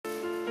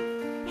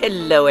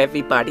Hello,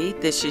 everybody.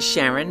 This is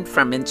Sharon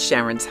from In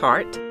Sharon's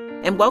Heart,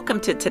 and welcome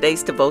to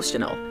today's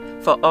devotional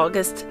for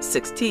August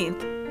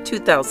 16th,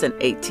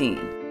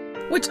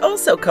 2018, which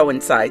also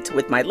coincides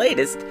with my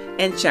latest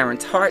In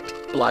Sharon's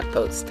Heart blog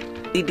post.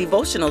 The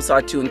devotionals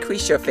are to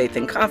increase your faith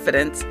and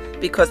confidence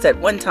because at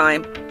one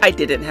time I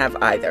didn't have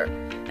either,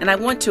 and I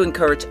want to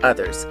encourage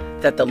others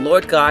that the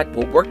Lord God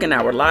will work in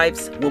our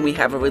lives when we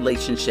have a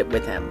relationship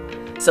with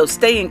Him. So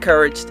stay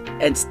encouraged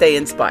and stay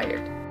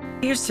inspired.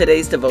 Here's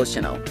today's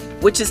devotional,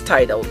 which is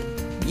titled,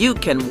 You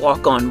Can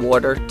Walk on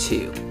Water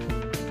Too.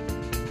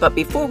 But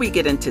before we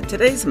get into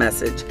today's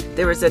message,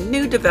 there is a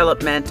new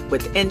development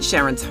within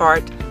Sharon's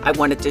Heart I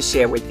wanted to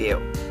share with you.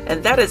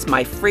 And that is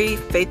my free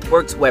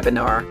FaithWorks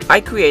webinar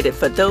I created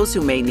for those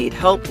who may need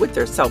help with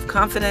their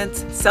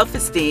self-confidence,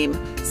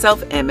 self-esteem,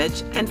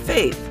 self-image, and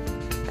faith.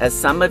 As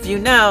some of you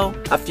know,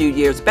 a few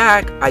years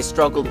back, I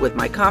struggled with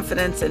my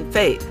confidence and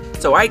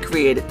faith, so I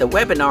created the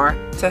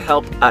webinar to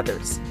help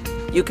others.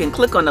 You can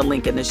click on the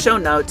link in the show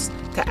notes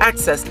to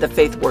access the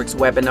FaithWorks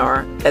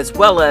webinar, as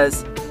well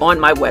as on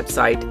my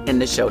website in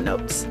the show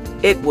notes.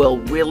 It will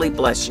really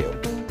bless you.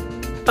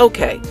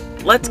 Okay,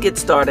 let's get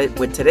started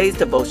with today's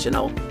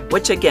devotional,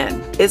 which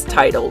again is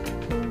titled,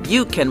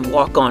 You Can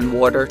Walk on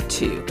Water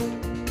Too.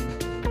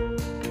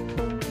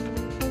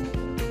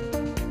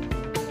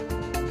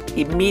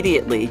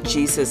 Immediately,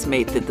 Jesus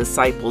made the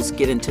disciples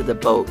get into the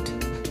boat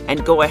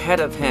and go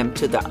ahead of him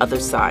to the other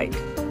side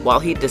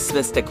while he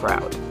dismissed the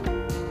crowd.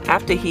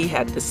 After he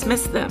had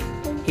dismissed them,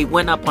 he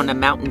went up on a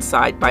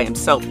mountainside by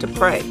himself to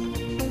pray.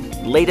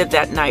 Later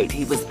that night,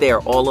 he was there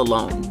all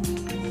alone,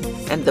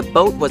 and the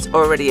boat was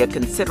already a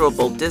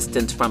considerable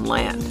distance from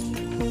land,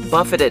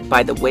 buffeted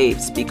by the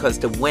waves because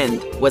the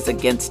wind was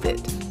against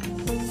it.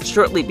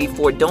 Shortly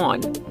before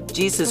dawn,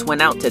 Jesus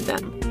went out to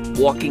them,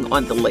 walking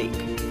on the lake.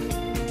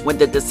 When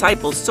the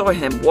disciples saw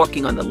him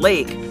walking on the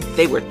lake,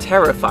 they were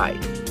terrified.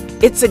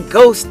 "It's a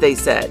ghost," they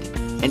said,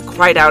 and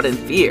cried out in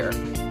fear.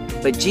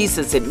 But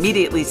Jesus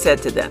immediately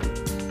said to them,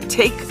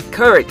 "Take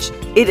courage,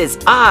 it is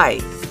I.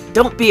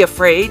 Don't be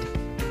afraid."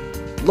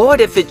 "Lord,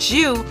 if it's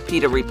you,"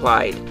 Peter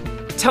replied,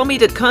 "tell me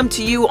to come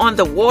to you on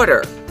the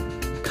water."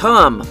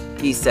 "Come,"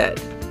 he said.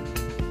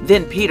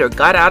 Then Peter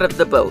got out of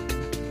the boat,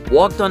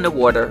 walked on the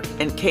water,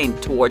 and came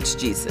towards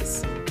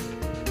Jesus.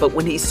 But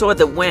when he saw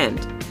the wind,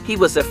 he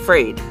was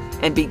afraid,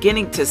 and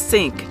beginning to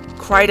sink,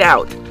 cried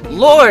out,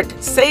 "Lord,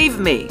 save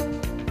me!"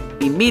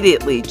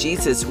 Immediately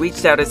Jesus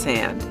reached out his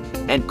hand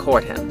and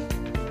caught him.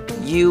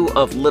 "You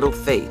of little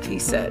faith," he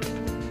said,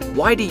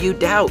 "why do you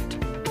doubt?"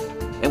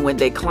 And when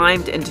they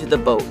climbed into the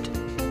boat,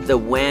 the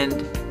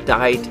wind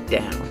died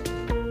down.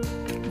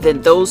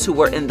 Then those who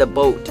were in the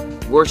boat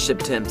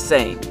worshipped him,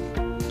 saying,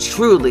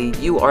 "Truly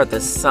you are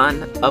the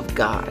Son of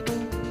God."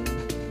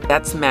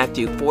 That's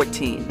Matthew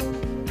 14,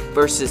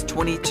 verses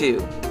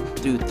 22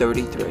 through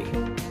 33.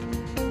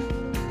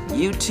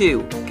 You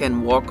too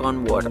can walk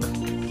on water.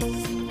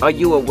 Are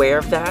you aware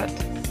of that?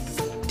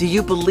 Do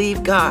you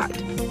believe God?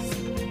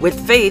 With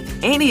faith,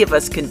 any of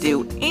us can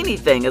do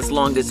anything as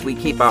long as we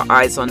keep our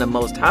eyes on the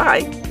Most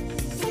High,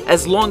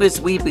 as long as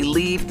we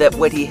believe that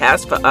what He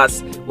has for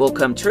us will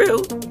come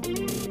true.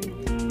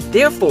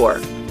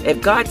 Therefore, if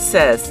God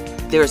says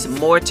there's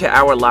more to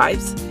our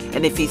lives,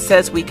 and if He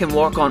says we can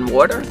walk on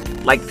water,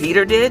 like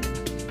Peter did,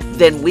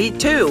 then we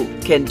too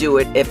can do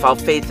it if our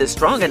faith is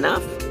strong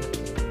enough.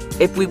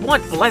 If we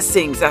want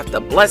blessings after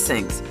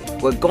blessings,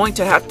 we're going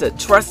to have to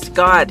trust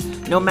God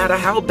no matter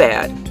how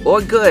bad or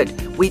good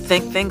we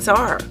think things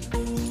are.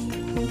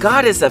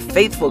 God is a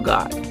faithful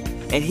God,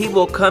 and He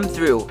will come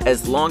through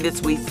as long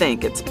as we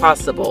think it's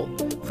possible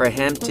for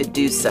Him to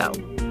do so.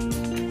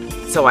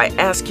 So I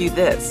ask you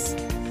this,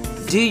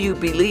 do you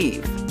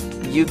believe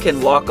you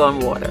can walk on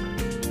water?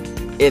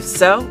 If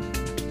so,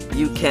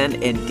 you can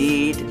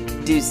indeed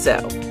do so,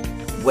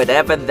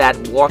 whatever that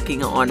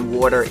walking on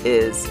water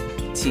is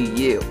to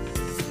you.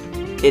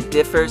 It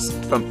differs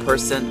from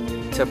person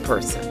to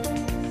person.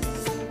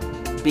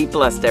 Be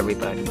blessed,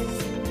 everybody,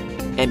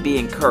 and be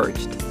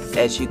encouraged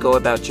as you go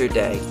about your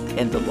day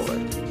in the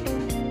Lord.